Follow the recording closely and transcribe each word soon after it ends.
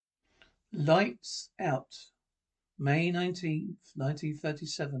Lights out. May 19th,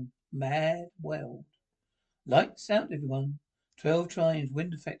 1937. Mad World. Lights out, everyone. 12 trains,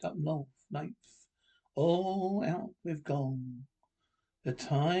 wind effect up north. Ninth. All out with gong. The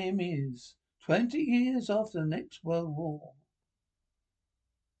time is 20 years after the next World War.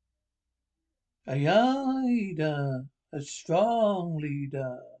 A young leader, a strong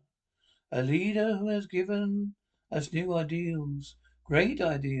leader, a leader who has given us new ideals, great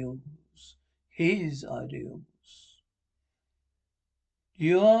ideals, his ideals.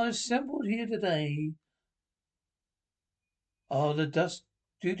 You are assembled here today are the dust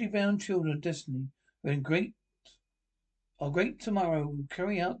duty-bound children of destiny, when our great tomorrow will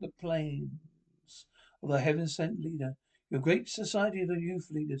carry out the plans of our heaven-sent leader, your great society of the youth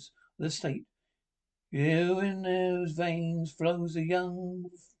leaders of the state. You in those veins flows the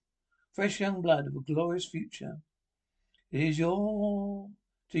fresh young blood of a glorious future. It is to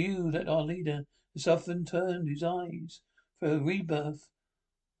you that our leader has often turned his eyes for a rebirth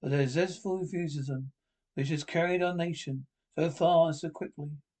of their zestful enthusiasm, which has carried our nation so far and so quickly.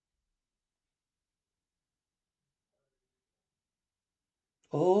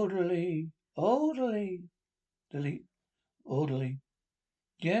 Orderly, orderly, delete, orderly.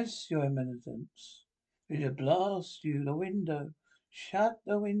 Yes, your eminence. Leader, blast you the window. Shut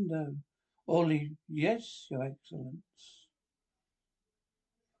the window. Orderly, yes, your excellence.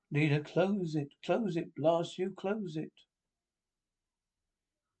 Leader, close it, blast you, close it.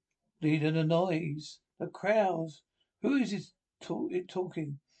 Leader, the noise, the crowds. Who is it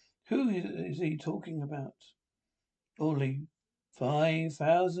talking? Who is he talking about? Orderly,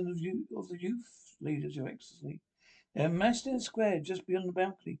 5,000 of the youth leaders, your excellency. They are massed in a square just beyond the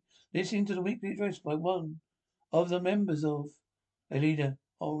balcony, listening to the weekly address by one of the members of a leader.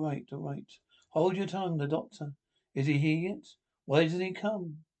 All right, all right. Hold your tongue, the doctor. Is he here yet? Why doesn't he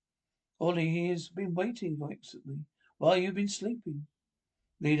come? Ollie, he has been waiting, your excellency, while you've been sleeping.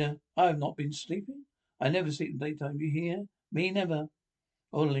 Leader, I have not been sleeping. I never sleep in the daytime. You hear? Me never.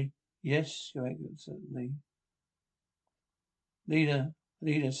 Ollie, yes, your excellency.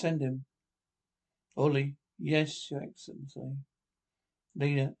 Leader, send him. Ollie, yes, your excellency.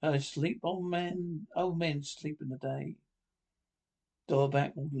 Leader, sleep, old men sleep in the day. Door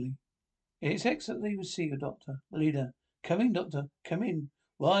back orderly. It's excellently received, Doctor. Leader, come in, Doctor, come in.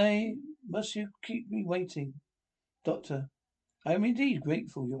 Why must you keep me waiting? Doctor, I am indeed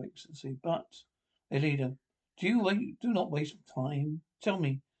grateful, Your Excellency, but Leader, do not waste time. Tell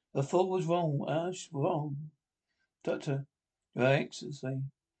me, the fall was wrong, wrong. Doctor, Your Excellency.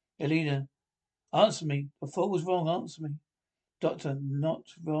 Leader, answer me. The fall was wrong, answer me. Doctor, not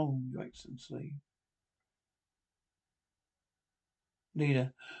wrong, Your Excellency.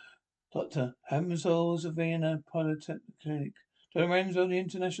 Leader, Dr. Hamzo's Vienna Polytechnic, Dr. Ramsel, the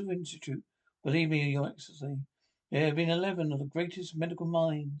International Institute. Believe me, Your Excellency, there have been 11 of the greatest medical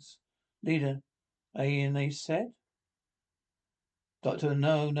minds. Leader, and they said? Doctor,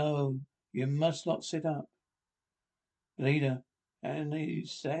 no, you must not sit up. Leader, and they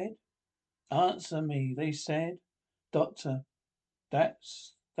said? Answer me, they said? Doctor, that.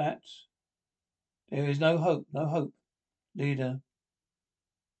 There is no hope, no hope. Leader,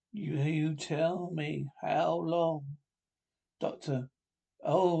 you tell me how long? Doctor,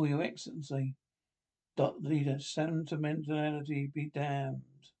 oh, Your Excellency. Leader, sentimentality be damned.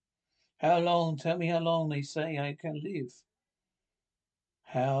 How long? Tell me how long they say I can live.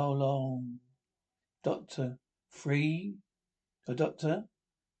 How long? Doctor, free? The doctor?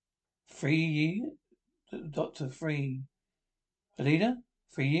 Free ye? The doctor, free. The leader?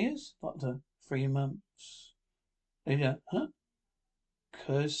 3 years? Doctor, 3 months. Leader, huh?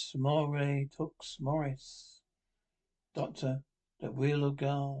 Cus more tux moris. Doctor, the will of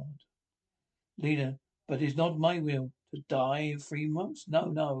God. Leader, but it's not my will to die in 3 months.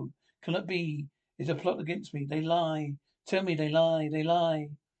 No. Cannot be. It's a plot against me. They lie. Tell me they lie.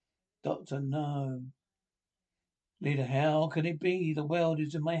 Doctor, no. Leader, how can it be? The world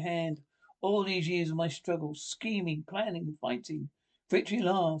is in my hand. All these years of my struggle, scheming, planning, fighting. Victory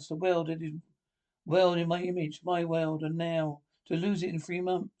last. The world in my image, my world, and now to lose it in 3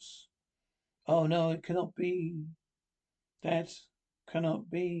 months. Oh no, it cannot be. That cannot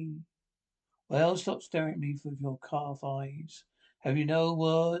be. Well, stop staring at me with your calf eyes. Have you no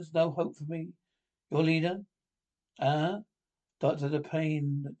words, no hope for me? Your leader? Ah? Doctor, the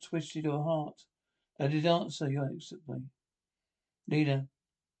pain that twisted your heart. That is answer, Your Excellency. Leader,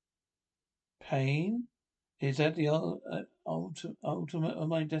 pain? Is that the ultimate of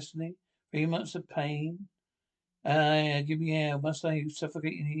my destiny? 3 months of pain? Aye, give me air. Must I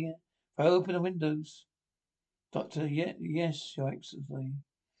suffocate in here? Throw open the windows. Doctor, yes, Your Excellency.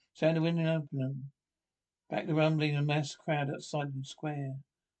 Sound of wind and open them. Back the rumbling and mass crowd outside the square.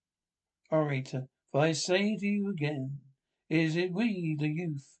 Orator. For I say to you again, is it we, the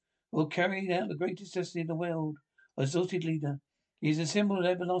youth, who have carried out the greatest destiny in the world? Our exalted leader. He is a symbol of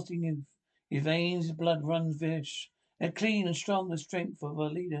everlasting youth. His veins, his blood runs vish, and clean and strong the strength of our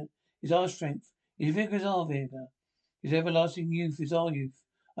leader is our strength. His vigor is our vigor. His everlasting youth is our youth.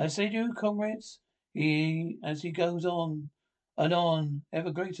 I say to you, comrades, as he goes on and on,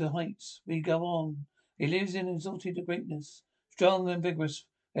 ever greater heights, we go on. He lives in exalted greatness, strong and vigorous,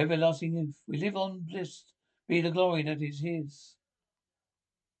 everlasting youth. We live on bliss, be the glory that is his.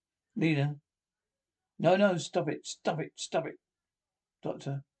 Leader. No, no, stop it, stop it, stop it.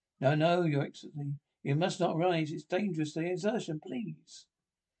 Doctor. No, no, Your Excellency. You must not rise. It's dangerous. The exertion, please.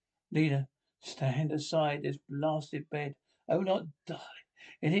 Leader. Stand aside this blasted bed. I will not die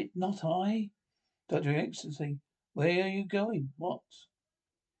in it, not I. Doctor, Your Excellency. Where are you going? What?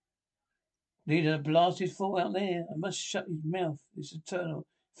 Leader, the blast is full out there. I must shut his mouth. This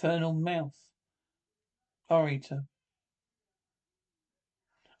infernal mouth. Orator.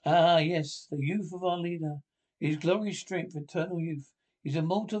 Ah, yes, the youth of our leader. His glorious strength, eternal youth. His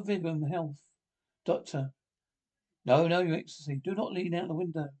immortal vigor and health. Doctor. No, no, Your Excellency. Do not lean out the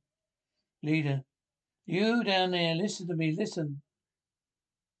window. Leader. You down there, listen to me, listen.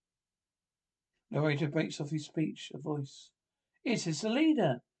 Narrator breaks off his speech, a voice. It's the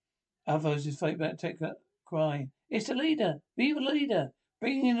leader. Others his fate back take that cry. It's the leader! Viva the leader!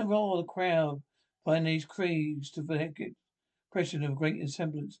 Bringing in the roar of the crowd, find these creeds to the impression of great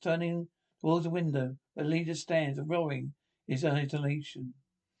semblance, turning towards the window. The leader stands, roaring his isolation.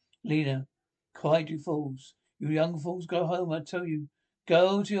 Leader, quiet, you fools. You young fools, go home, I tell you.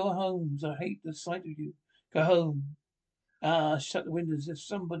 Go to your homes. I hate the sight of you. Go home. Ah, shut the windows, if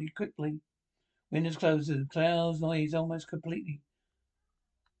somebody quickly. Windows closed, the clouds noise almost completely.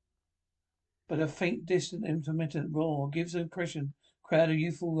 But a faint, distant, intermittent roar gives the impression crowd of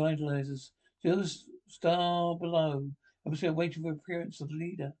youthful idolizers still star below. I was waiting for the appearance of the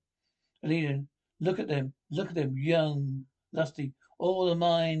leader. The leader, look at them, young, lusty. All the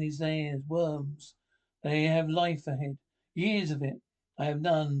mine is theirs, worms. They have life ahead, years of it. I have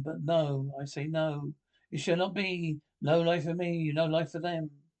none, but no, I say no. It shall not be. No life for me, no life for them.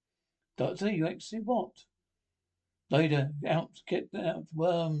 Doctor, you actually what? Later, get out,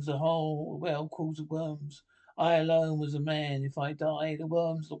 worms, the whole world calls of worms. I alone was a man. If I die, the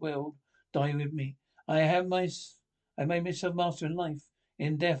worms, the world, die with me. I made myself master in life.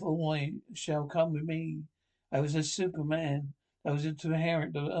 In death, all I shall come with me. I was a Superman. I was to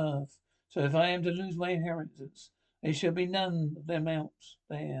inherit the earth. So if I am to lose my inheritance, there shall be none of them out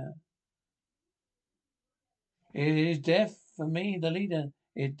there. It is death for me, the leader.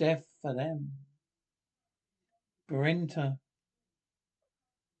 It is death for them. Brenta.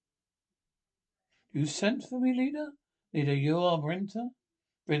 You sent for me, leader? Leader, you are Brenta?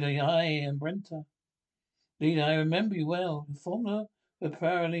 Leader, I am Brenta. Leader, I remember you well. The formula for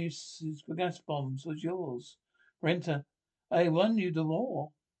paralysis for gas bombs was yours. Brenta, I won you the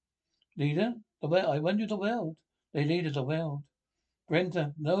war. Leader, I won you the world. The leader of the world.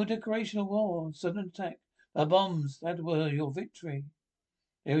 Brenta, no declaration of war, sudden attack. The bombs, that were your victory.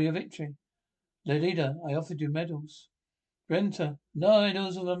 They were your victory. The leader, I offered you medals. Brenta, no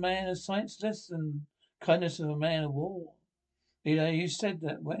medals of a man of science less than kindness of a man of war. Leader, you said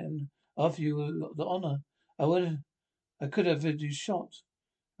that when after you were the honor, I could have had you shot.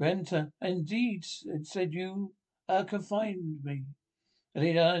 Brenta, indeed, it said you confined me. The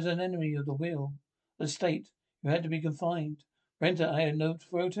leader is an enemy of the will, the state. You had to be confined. Brenta, I had no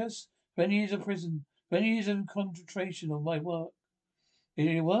protest. 20 years of prison, 20 years of concentration on my work. Did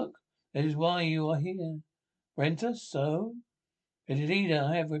it work? That is why you are here. Brenta, so? Leader,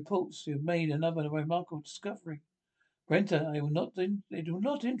 I have reports you have made another remarkable discovery. Brenta, it will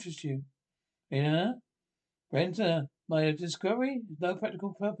not interest you. Yeah? Brenta, my discovery has no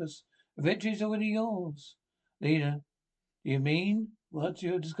practical purpose. The victory is already yours. Leader, do you mean what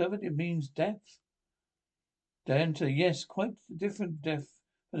you have discovered? It means death? Brenta, yes, quite a different death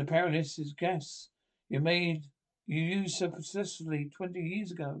from the paralysis gas you used so successfully 20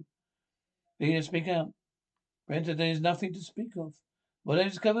 years ago. Leader, speak out. Brenta, there is nothing to speak of. What I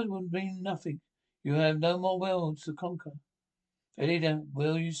discovered would mean nothing. You have no more worlds to conquer. Leader,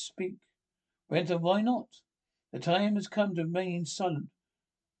 will you speak? Brenta, why not? The time has come to remain silent.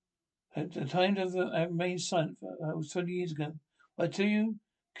 The time to remain silent was 20 years ago. I tell you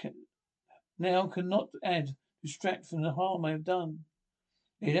now cannot distract from the harm I have done.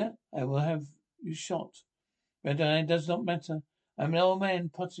 Leader, I will have you shot. Brenta, it does not matter. I am an old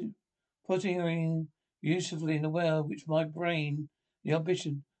man puttering usefully in the world which my brain, the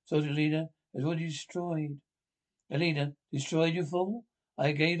ambition, Soldier leader has already destroyed. The leader destroyed you fool?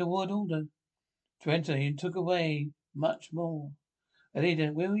 I gave the word order to enter. You took away much more. The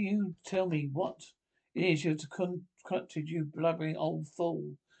leader, will you tell me what it is you have concocted, you blubbering old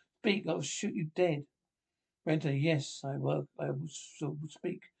fool? Speak, I'll shoot you dead. Renter, yes, I will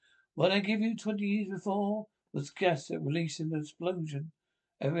speak. What I give you 20 years before was gas that released in an explosion.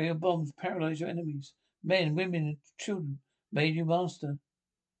 Area bombs paralyzed your enemies. Men, women, and children made you master.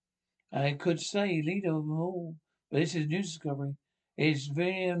 I could say leader of them all, but this is a new discovery. It's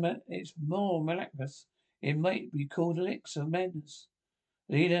more miraculous. It might be called elixir of madness.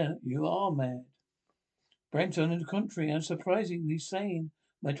 Leader, you are mad. Brent, on the contrary, unsurprisingly sane.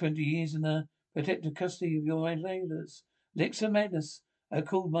 My 20 years in the protective custody of your enablers. Elixir of madness, I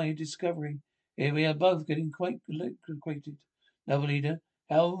called my discovery. Here we are both getting quite acquainted. Noble leader,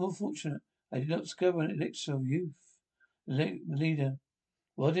 how unfortunate. I did not discover an elixir of youth. Leader,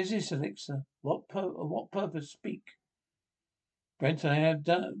 what is this elixir? What purpose? Speak. Brent, I have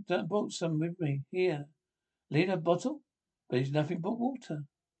brought some with me. Here. Leader, bottle? But it's nothing but water.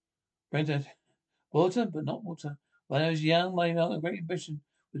 Brent, water, but not water. When I was young, my great ambition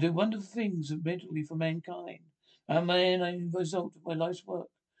was to do wonderful things immediately for mankind. A man, I result of my life's work.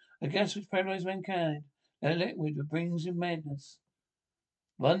 A gas which paralyzed mankind. That liquid that brings in madness.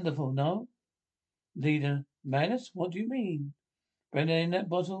 Wonderful, no? Leader, madness? What do you mean? Brenda, in that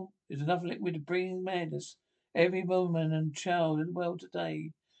bottle is enough liquid to bring madness. Every woman and child in the world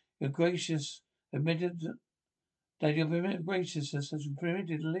today, your gracious admitted that your graciousness has been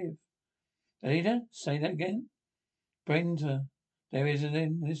permitted to live. Leader, say that again. Brenda, there is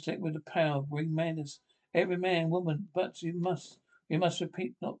in this liquid the power of bring madness. Every man, woman, but we must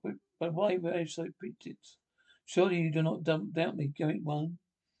repeat but why would I so repeat it? Surely you do not doubt me, Garrick one.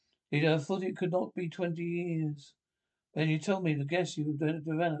 Leader, I thought it could not be 20 years. Then you told me the gas you have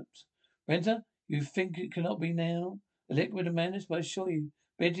developed. Renter, you think it cannot be now? The liquid of madness, but I assure you,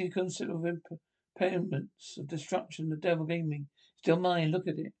 the concept of impairments, of destruction the devil gave me. Still mine, look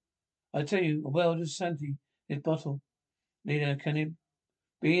at it. I tell you, a world of sanity, this bottle. Leader, can it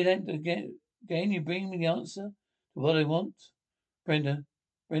be that again you bring me the answer to what I want? Brenda,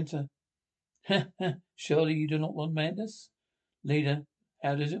 Brenta, surely you do not want madness? Leader,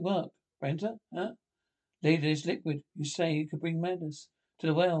 how does it work? Brenta, huh? Leader, this liquid, you say it could bring madness to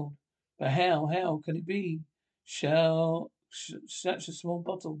the world. But how can it be? Such a small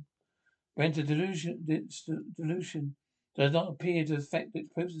bottle? Brenta, dilution does not appear to affect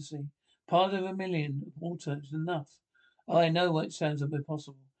its potency. Part of a million of water is enough. Oh, I know what sounds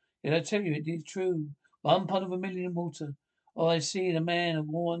impossible. Yet I tell you it is true. 1 part of a million in water. Oh, I see the man of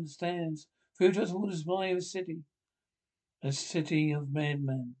war understands. Food was all the supply of a city. A city of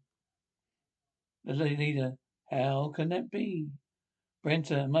madmen. The leader, how can that be?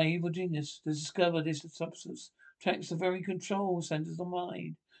 Brenta, my evil genius, to discover this substance, tracks the very control centers of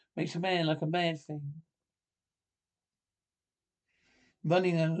mind, makes a man like a mad thing.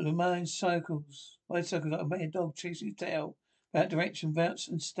 Running in the mind circles like a mad dog chasing his tail, without direction, without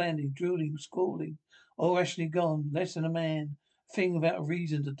standing, drooling, squalling, all rationally gone, less than a man, a thing without a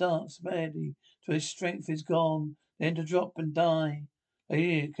reason to dance madly till his strength is gone, then to drop and die.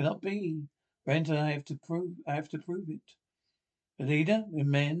 It cannot be. Brenta, I have to prove it. The leader? With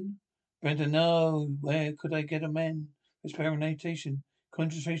men? Brenda, no. Where could I get a man? Experimentation.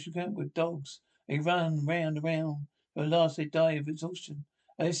 Concentration camp with dogs. They run round and round. At last they die of exhaustion.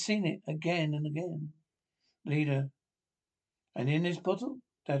 I have seen it again and again. Leader. And in this bottle?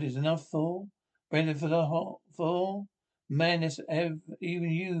 That is enough for? Brenda, for madness even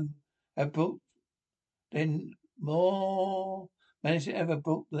you have brought then more madness ever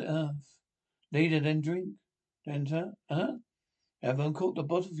brought the earth. Leader, then drink. Brenda, huh? Have uncorked the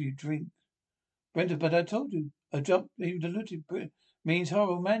bottle for you, drink. Brenda, but I told you, a drop even diluted means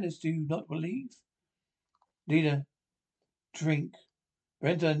horrible madness. Do you not believe? Leader, drink.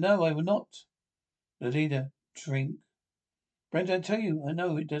 Brenda, no, I will not. The leader, drink. Brenda, I tell you, I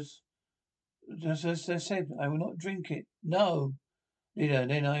know it does. Just as I said, I will not drink it. No. Leader,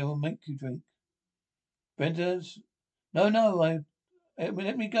 then I will make you drink. Brenda's, no,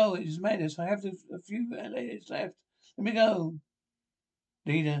 let me go. It is madness. I have a few minutes left. Let me go.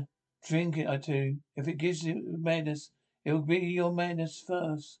 Leader, drink it, I tell you. If it gives you madness, it will be your madness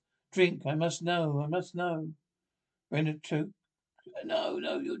first. Drink, I must know. Brenda choked. No,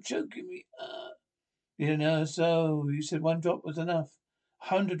 you're choking me. You know, so you said 1 drop was enough.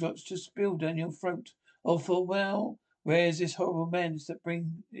 100 drops just spilled down your throat. Oh, for well, where's this horrible madness that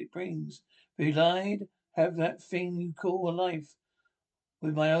brings? If you lied, have that thing you call a life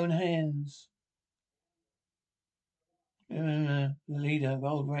with my own hands. The leader,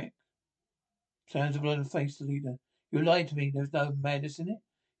 old wreck. Sounds of blood and face, the leader. You lied to me. There's no madness in it.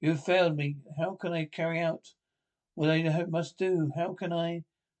 You have failed me. How can I carry out what I must do? How can I?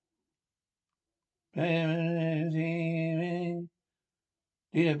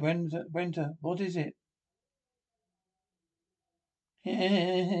 Leader, Brenta, what is it?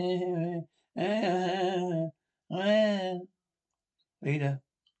 Leader,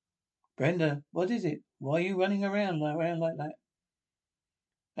 Brenda, what is it? Why are you running around like that?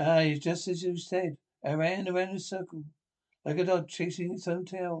 It's just as you said. Around in a circle. Like a dog chasing its own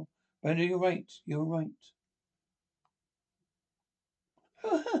tail. Brenda, you're right. You're right.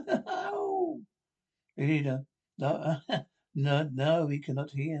 Leader, no, no, he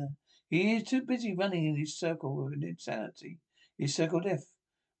cannot hear. He is too busy running in his circle with insanity. His circle death.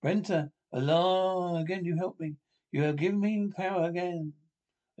 Brenta, along again you help me. You have given me power again.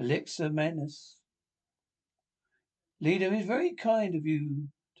 Elixir madness. Leader, it's very kind of you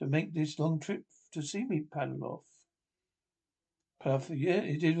to make this long trip to see me, Padaloff. Padaloff, yeah,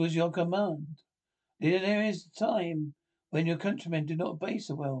 it was your command. Leader, there is a time when your countrymen do not obey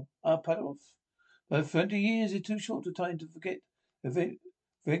so well. Padaloff. But 20 years is too short a time to forget the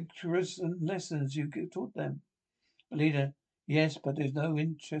vigorous lessons you taught them. Leader, yes, but there's no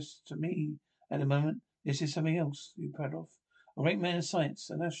interest to me at the moment. This is something else, you Padaloff. A great man of science,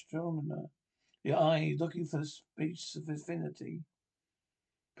 an astronomer. Your eye looking for the space of infinity.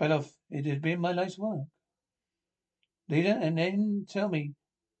 Padaloff, it has been my life's work. Leader, and then tell me,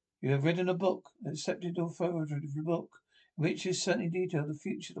 you have written a book, accepted authoritative book, which is certainly detailed the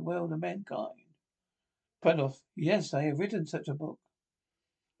future of the world and mankind. Padaloff, yes, I have written such a book.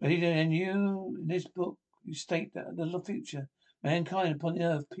 Leader, and you, in this book, you state that the future, mankind upon the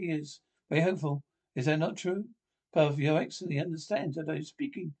earth appears very hopeful. Is that not true? Padaloff, your excellency understands that I am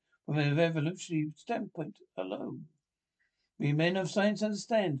speaking from an evolutionary standpoint alone. We men of science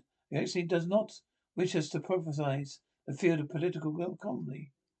understand. Your excellency does not wish us to prophesize the field of political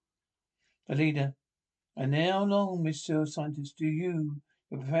economy. The leader, and how long, Mr. Scientist, do you,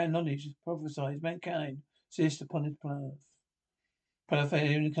 your profound knowledge, prophesize mankind exist upon this planet?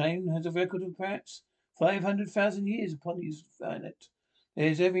 Mankind has a record of perhaps 500,000 years upon this planet. There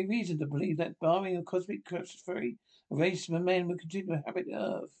is every reason to believe that, barring a cosmic catastrophe, a race of men will continue to inhabit the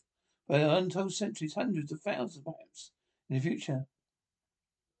Earth for untold centuries, hundreds of thousands perhaps, in the future.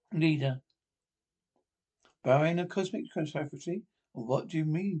 Leader, barring a cosmic catastrophe? What do you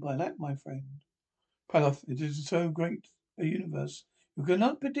mean by that, my friend? Padaloff, it is so great a universe. You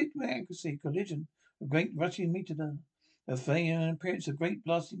cannot predict with accuracy collision of great rushing meteor, the failure and appearance of great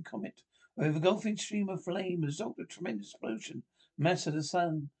blasting comet, or a engulfing stream of flame result of tremendous explosion, mass of the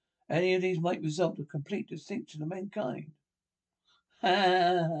sun. Any of these might result in complete extinction of mankind. Ha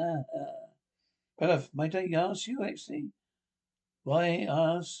ha ha. Padaloff, might I ask you, actually? Why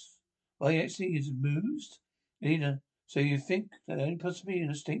ask? Why actually is amused? Leader, so you think that only possibly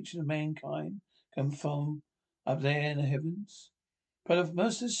an extinction of mankind come from up there in the heavens? But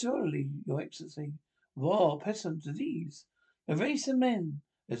most assuredly, your excellency. War, pestilence, disease. The race of men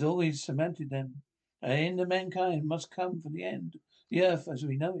has always surmounted them. The end of mankind must come from the end, the earth as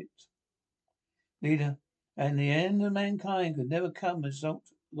we know it. Leader, and the end of mankind could never come as a result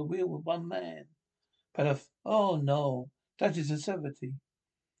of the will of one man. But oh no, that is a certainty.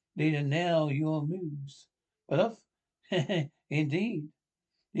 Leader, now you are amused. But indeed.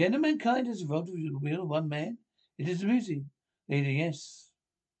 The end of mankind is evolved with the will of one man. It is amusing. Leader, yes.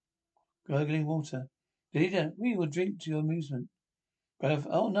 Gurgling water. Leader, we will drink to your amusement. Padaloff,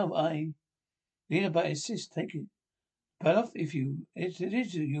 oh no, Leader, but I insist, take it. Padaloff, if it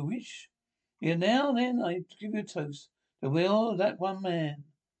is you wish. Here now then, I give you a toast. The will of that one man.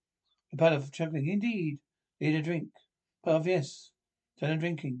 Padaloff, chuckling, indeed. Leader, drink. Padaloff, yes. Turn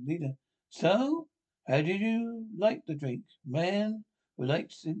drinking. Leader, so? How did you like the drink? Man who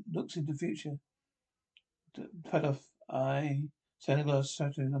looks into the future. Padaloff, Santa Claus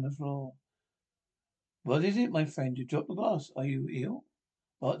shattering on the floor. What is it, my friend? You dropped the glass. Are you ill?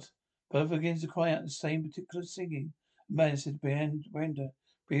 What? Padaloff begins to cry out the same particular singing. A man said Brenda.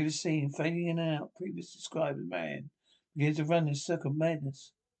 Previous scene, fading in and out. Previous described as man. Begins to run in a circle of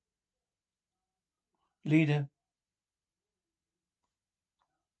madness. Leader,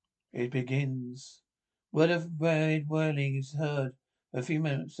 it begins. Word of red whirling is heard for a few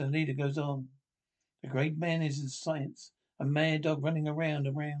minutes, and the leader goes on. The great man is in science. A mad dog running around.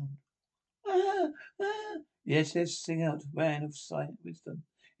 Ah, ah. Yes, sing out, man of science wisdom.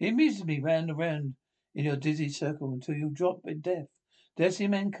 It amuses me round and round in your dizzy circle until you drop in death. Destiny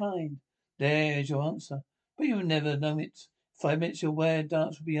of mankind. There is your answer. But you will never know it. 5 minutes your weird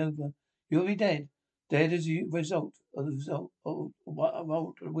dance will be over. You will be dead. Dead as a result of the result of what a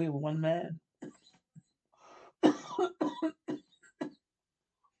role to wheel one man.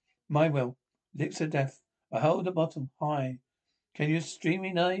 My will. Elixir death. I hold the bottom high. Can your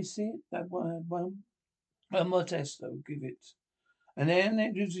streaming eyes see it? That one? One more test, I'll give it. And then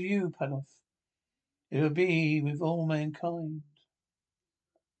it is you, Paloth. It will be with all mankind.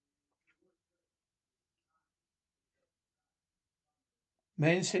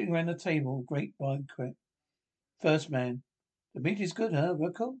 Men sitting around the table, great banquet. First man. The meat is good, huh,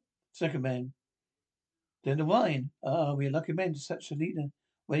 Rocco? Second man. Then the wine. Ah, we are lucky men to such a leader.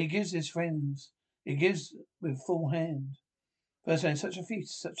 When he gives his friends, he gives with full hand. First man, such a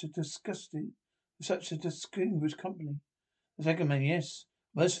feast, such a distinguished company. The second man, yes.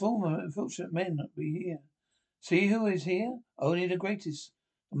 Most former unfortunate men that we hear. See who is here? Only the greatest,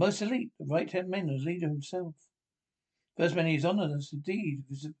 the most elite, the right hand man, the leader himself. First man, he's honoured us indeed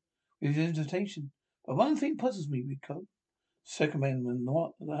with his invitation. But one thing puzzles me, Rico. Second man,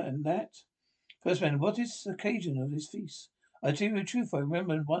 and that? First man, what is the occasion of this feast? I tell you the truth, I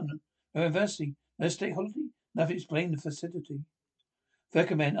remember one university, no state holiday, nothing explained the festivity.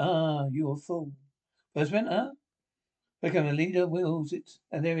 Second man, you are full. First man, Second man, leader wills it,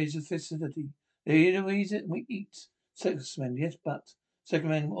 and there is a festivity. The leader wills it, and we eat. Second man, yes, but. Second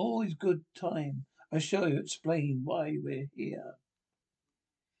man, all is good time. I show you, explain why we're here.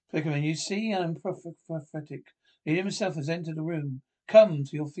 Second man, you see, I'm prophetic. Leader himself has entered the room. Come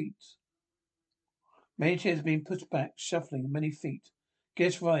to your feet. Many chairs have been pushed back, shuffling many feet.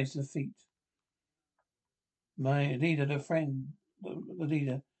 Guests rise to the feet. My leader, the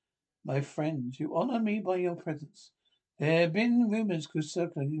leader, my friends, you honour me by your presence. There have been rumours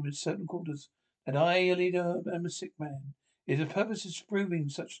circulating in certain quarters that I, your leader, am a sick man. It is the purpose of proving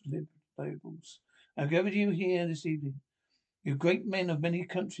such labels. I have gathered you here this evening, you great men of many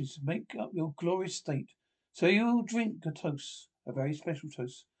countries, to make up your glorious state. So you will drink a toast, a very special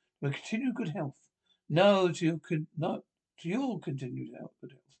toast, to continued good health. No, not to your continued good health.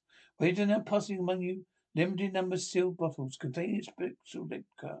 Waiting and passing among you limited number sealed bottles containing special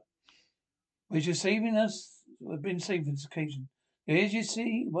liquor, which are saving us, have been saved for this occasion. Here, as you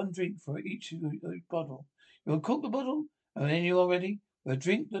see, one drink for each bottle. You will cork the bottle, and when you are ready, we'll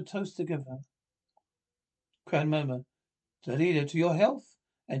drink the toast together. Crowd murmur. The leader, to your health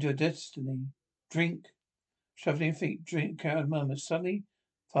and your destiny. Drink. Shuffling feet, drink, crowd murmurs. Suddenly,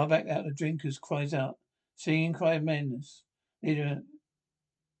 far back out the drinkers cries out, singing cry of madness. Leader,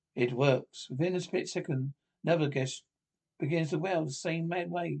 it works. Within a split second, another guest begins to wail the same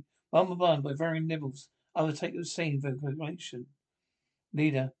mad way. One by one, by varying levels, others take the same vocalization.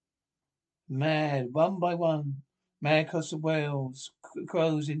 Leader, mad, one by one, mad across the wails,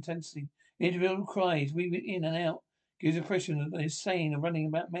 crows intensely. Individual cries, weaving in and out, gives the impression that they're insane and running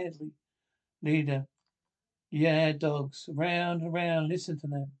about madly. Leader, yeah, dogs, around and around, listen to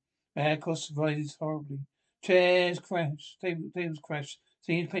them. Mad across rises horribly. Chairs crash, tables crash.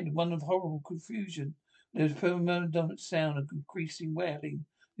 Scenes painted one of horrible confusion. There's a predominant sound of increasing wailing,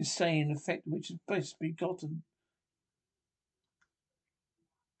 insane effect which is best be gotten.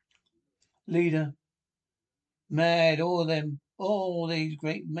 Leader, mad, all of them, all these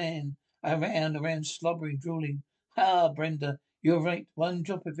great men, around, slobbering, drooling. Ah, Brenda, you're right. One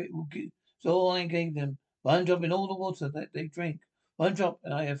drop of it will give. It's all I gave them. One drop in all the water that they drink. One drop,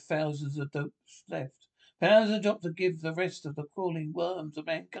 and I have thousands of drops left. Thousands of drops to give the rest of the crawling worms of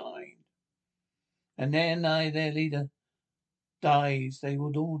mankind. And then their leader, dies. They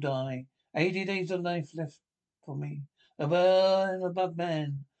would all die. 80 days of life left for me. Above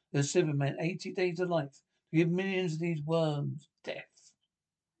man, the Superman. 80 days of life to give millions of these worms death.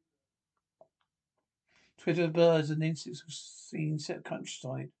 Twitter of birds and insects were seen set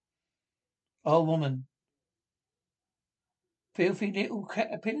countryside. Oh, woman. Filthy little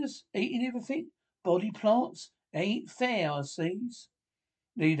caterpillars eating everything. Body plants. Ain't fair, I sees.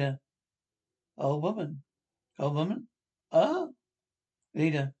 Leader. Oh, woman. Oh, woman. Ah?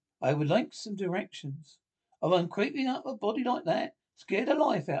 Leader. I would like some directions. Oh, I'm creeping up a body like that. Scared the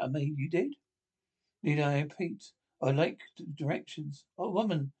life out of me, you did. Leader, I repeat. I like directions. Oh,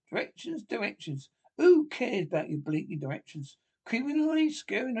 woman. Directions. Who cares about your blinking directions? Criminally,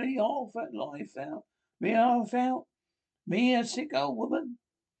 scaringly half that life out. Me half out. Me a sick old woman.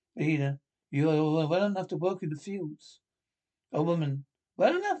 Leader, you're well enough to work in the fields. Oh, woman.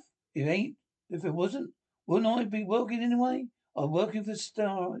 Well enough? It ain't. If it wasn't, wouldn't I be working anyway? I'm working for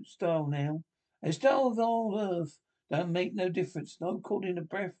Star now. A star of all earth. Don't make no difference. No calling a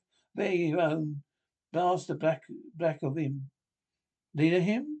breath. Bear your own. Blast the black of him. Leader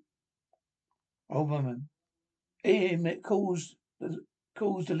him? Oh, woman. Him that calls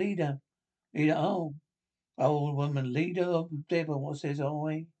the leader. Leader, oh, old woman, leader of the devil, what says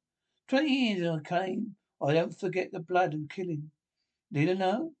I? 20 years I came. I don't forget the blood and killing. Leader,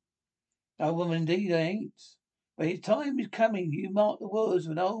 no? Old woman, indeed I ain't. But his time is coming. You mark the words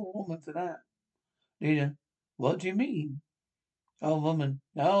of an old woman for that. Leader, what do you mean? Old woman,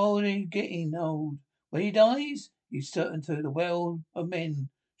 old he's getting old. When he dies, he's certain to the world of men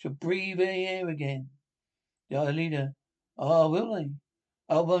shall breathe the air again. The leader, ah, will they?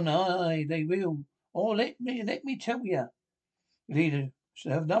 Oh, well, aye, they will. Oh, let me tell you. Leader,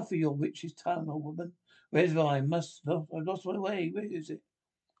 shall have enough of your witch's tongue, old woman. Where's I I've lost my way. Where is it?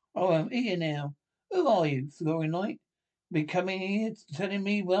 Oh, I'm here now. Who are you, Flooring Knight? Be coming here telling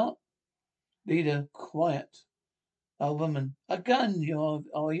me what? Leader, quiet. Old woman, a gun,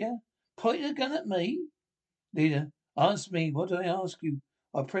 are you? Pointing a gun at me? Leader, answer me. What do I ask you?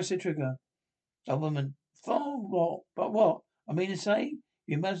 I press the trigger. Old woman, for what? But what? I mean to say,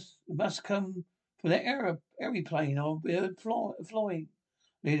 you must come from that aeroplane or be flying.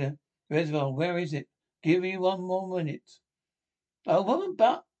 Leader, Reservoir, where is it? Give me one more minute. Oh, woman,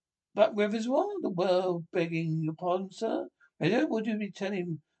 but Reservoir, the world begging your pardon, sir. Leader, would you be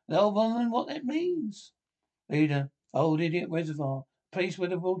telling an old woman what that means? Leader, old idiot reservoir, place where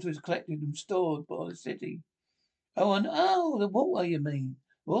the water is collected and stored by the city. The water you mean?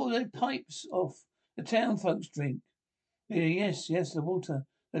 Water the pipes off. The town folks drink. Leader, yes, the water.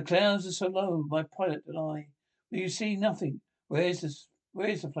 The clouds are so low, my pilot and I. But you see nothing. Where's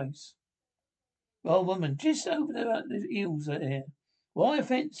the place? Old woman, just over there at the hills there. Wire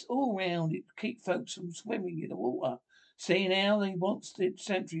fence all round it to keep folks from swimming in the water. Seeing how they wants the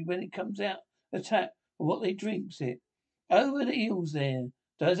sanctuary when it comes out the tap for what they drinks it. Over the hills there.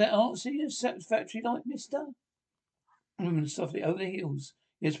 Does that answer you satisfactory like, mister? Woman softly, over the hills.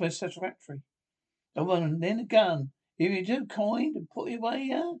 Yes, most satisfactory. The woman, then a gun. If you do kind and put it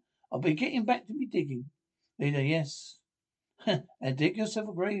away, I'll be getting back to me digging. Leader, yes. And dig yourself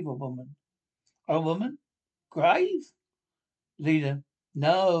a grave, old woman. Old woman? Grave? Leader,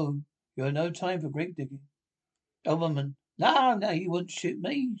 no. You have no time for grave digging. Old woman, no, you wouldn't shoot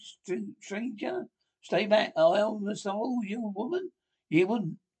me, stranger. Stay back. I almost old you woman. You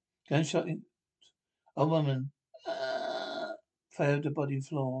wouldn't. Gunshot in. Old woman, failed the body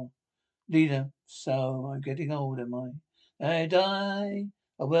floor. Leader, so I'm getting old, am I? I die.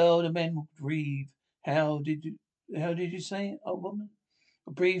 A world of men will breathe. How did you say it, old woman?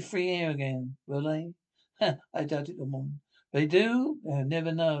 Breathe free air again, will they? I doubt it, old woman. If they do, they'll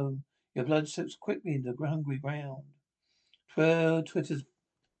never know. Your blood soaks quickly into the hungry ground. Twitter's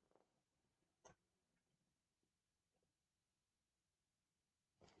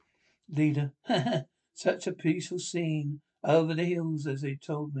leader. Such a peaceful scene over the hills as they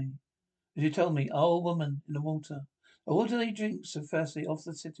told me. As you told me, old woman in the water. The water they drink so fastly off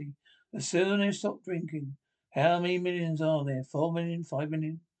the city. The sooner they stop drinking. How many millions are there? 4 million? 5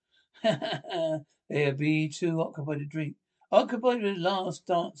 million? There be too occupied to drink. Occupied with the last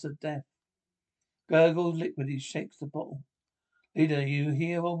dance of death. Gurgles liquid, he shakes the bottle. Leader, you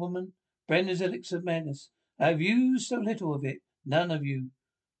hear, old woman? Brenda's elixir of madness. I have used so little of it. None of you.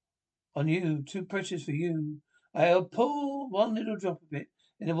 On you. Too precious for you. I'll pour one little drop of it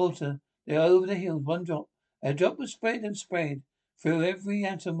in the water. There over the hills, one drop. A drop will spread and spread through every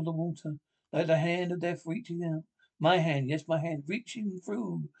atom of the water, like the hand of death reaching out. My hand, yes, my hand, reaching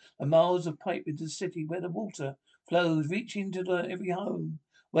through the miles of pipe into the city where the water flows, reaching to every home,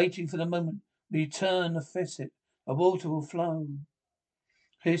 waiting for the moment when you turn the faucet. The water will flow.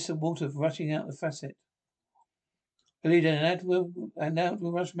 Hiss of water rushing out the faucet. Leader, and out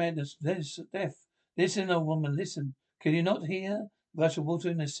will rush madness. This death. Listen, old woman, listen. Can you not hear the rush of water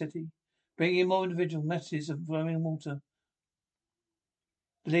in the city? Bringing more individual masses of flowing water.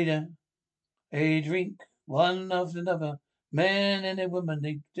 The leader, they drink one after another. Man and their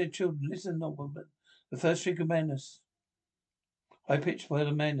woman, their children. Listen, old woman. The first drink of madness. High pitched word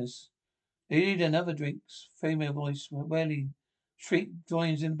of madness. The leader, another drinks. Female voice, wailing. Shriek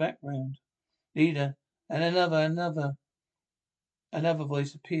joins in the background. Leader, and another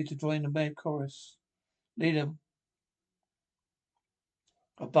voice appeared to join the mad chorus. Leader,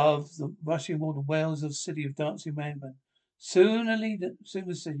 above the rushing water wails of the city of dancing madmen. Soon the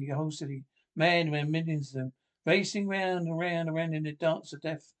city, the whole city, madmen, millions of them, racing round and round and round in the dance of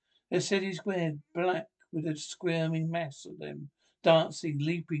death. The city square black with a squirming mass of them, dancing,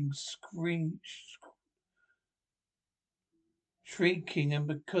 leaping, shrieking, and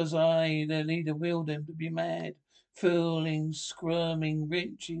because I, their leader, willed them to be mad, fooling, squirming,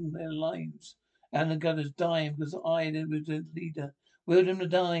 wrenching their lives, and the gutters dying because I, there was the leader, willed them to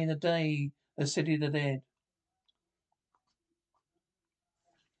die in a day, a city of the dead.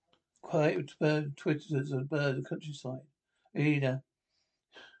 quiet bird twitters a bird of the countryside. Leader,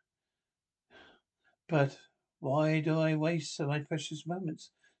 but why do I waste so many precious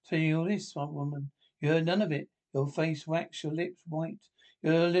moments telling you all this, smart woman? You heard none of it. Your face waxed, your lips white.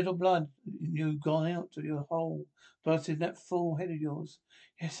 Your little blood, you gone out to your hole, blasted that full head of yours.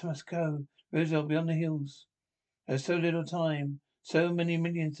 Yes, I must go. Rosal beyond the hills. There's so little time, so many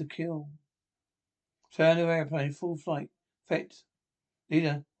millions to kill. Sound of airplane, full flight. Fet.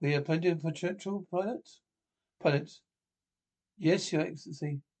 Leader, we have plenty of potential pilots? Pilots. Yes, Your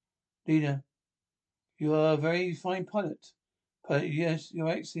Excellency. Leader, you are a very fine pilot. But yes, Your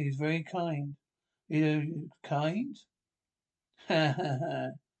Excellency is very kind. Leader, kind? Ha ha ha.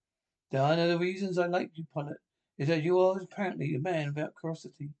 There are no reasons I like you, pilot. Is that you are apparently a man without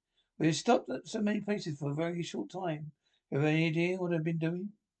curiosity. We have stopped at so many places for a very short time. Have any idea what I've been doing?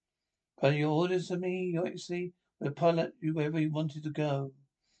 But your orders to me, Your Excellency, were pilot you wherever you wanted to go.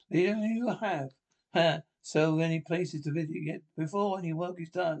 Leader, you have. Ha! So many places to visit yet before any work is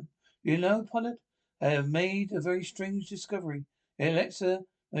done. You know, pilot, I have made a very strange discovery. Elixir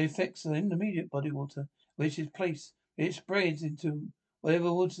affects the intermediate body water, which is placed. It spreads into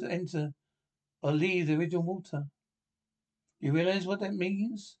whatever water enter or leave the original water. You realize what that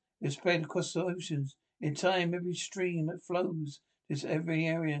means? It's spread across the oceans. In time, every stream that flows is every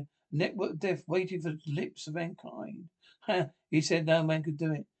area. A network of death waiting for the lips of mankind. Ha! He said no man could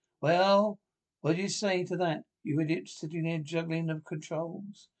do it. Well, what do you say to that? You idiot sitting there juggling the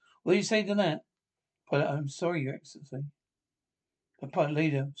controls. What do you say to that? Pilot, I'm sorry, Your Excellency. The pilot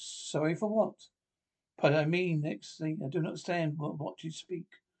leader, sorry for what? Pilot, I mean, Excellency, I do not understand what you speak.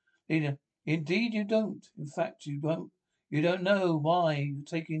 Leader, indeed you don't. In fact, you won't. You don't know why you're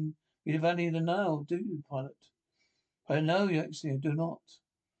taking me to Valley of the Nile, do you, pilot? I know, Your Excellency, I do not.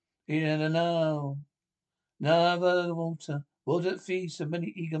 Leader, the Nile. Nile water. Water that feeds so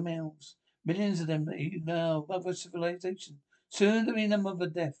many eager mouths. Millions of them that eat now. Mother civilization. Soon to be the mother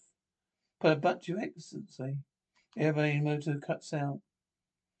death. But Your Excellency. Airplane motor cuts out.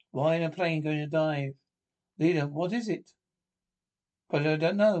 Why in a plane going to dive? Leader, what is it? But I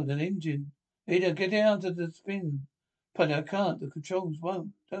don't know. The engine. Leader, get it out of the spin. But I can't. The controls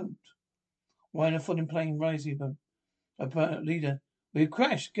don't. Why in a falling plane rising but leader. We've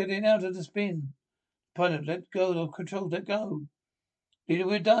crashed. Get it out of the spin. Pilot, let go of controls. Let go. Leader,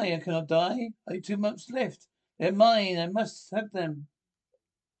 we'll die. I cannot die. I have 2 months left. They're mine. I must have them.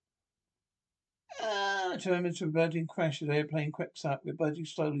 Tremendous reverting crash as the airplane cracks up. We're biting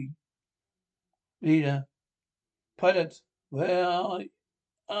slowly. Leader. Pilot, where are you?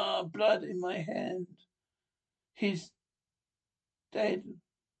 Blood in my hand. He's dead.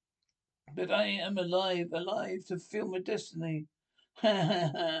 But I am alive to feel my destiny. Ha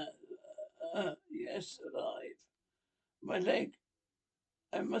ha ha. Yes, alive. My leg.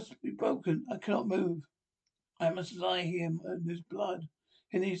 I must be broken. I cannot move. I must lie here in this blood.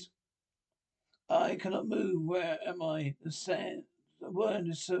 In these. I cannot move. Where am I? The sand. The wind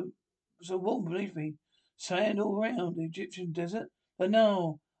is so warm beneath me. Sand all round the Egyptian desert. But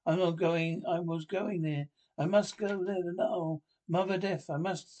no, I'm not going. I was going there. I must go there. No, Mother Death. I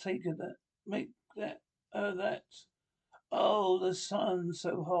must take her that. Make that. That. Oh, the sun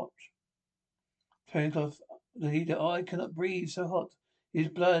so hot. Pencroff, the leader. Oh, I cannot breathe. So hot. His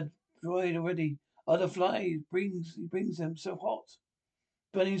blood dried already. Other flies he brings them so hot.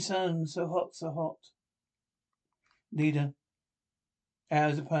 Burning sun, so hot, so hot. Leader.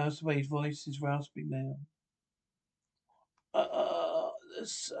 Hours have passed away. His voice is rasping now. The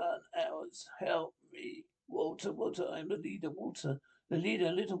sun, hours, help me. Water, water, I'm the leader, water. The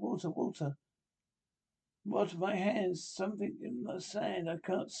leader, little water, water. Water my hands, something in the sand. I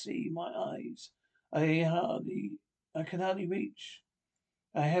can't see my eyes. I can hardly reach.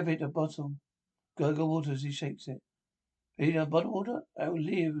 I have it, a bottle. Gurgle water as he shakes it. Leader, bottle water? I will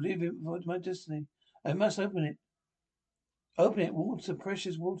live it for my destiny. I must open it. Open it, water,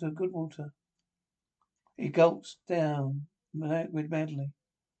 precious water, good water. He gulps down, madly.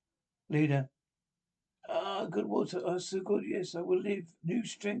 Leader. Good water. So good. Yes, I will live. New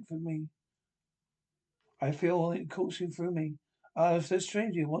strength in me. I feel it coursing through me. I'm so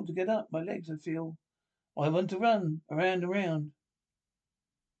strange. I want to get up. My legs, I feel. I want to run around and around.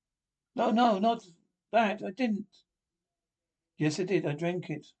 No, no, not that. I didn't. Yes, I did. I drank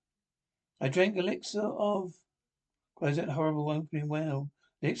it. I drank elixir of. Cries that horrible opening wail.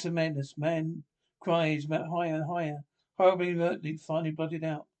 Elixir madness. Man cries higher and higher. Horribly, alertly, finally blotted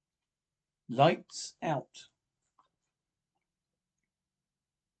out. Lights out.